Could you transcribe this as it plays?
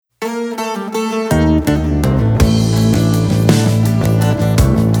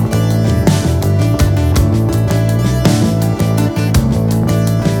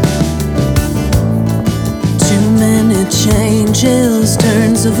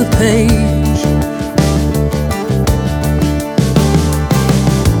lines of the page.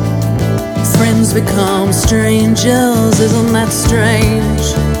 Friends become strangers, isn't that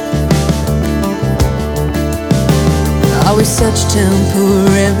strange? Are we such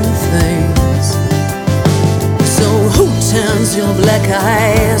temporary things? So who turns your black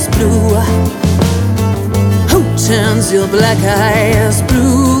eyes blue? Who turns your black eyes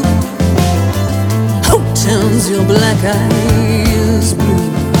blue? Who turns your black eyes blue?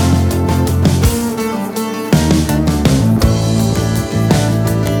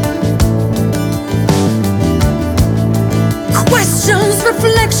 Questions,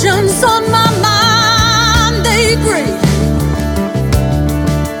 reflections on my mind, they grate.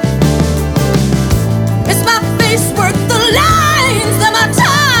 Is my face worth the lines that my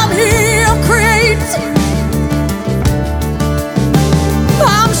time here creates?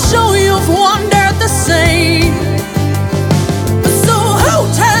 I'm sure you've wondered the same. So who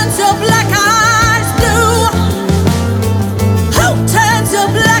turns your black eyes blue? Who turns your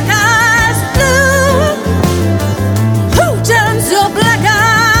black eyes blue? Who turns your black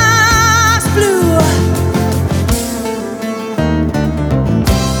eyes blue?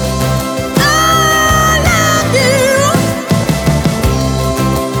 I love you.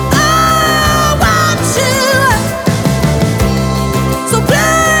 I want you. So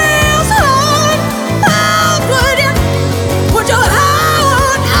please hold out, would you? Would you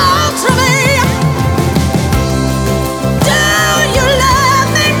hold out to me? Do you love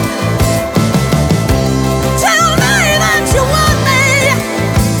me? Tell me that you want me.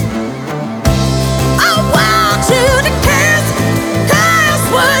 I want you to kiss, kiss,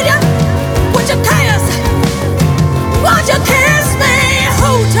 would you? Would you kiss? Would you kiss me?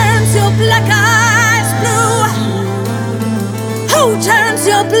 Who turns your black eyes blue? Who turns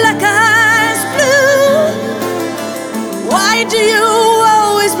your black eyes blue? Why do you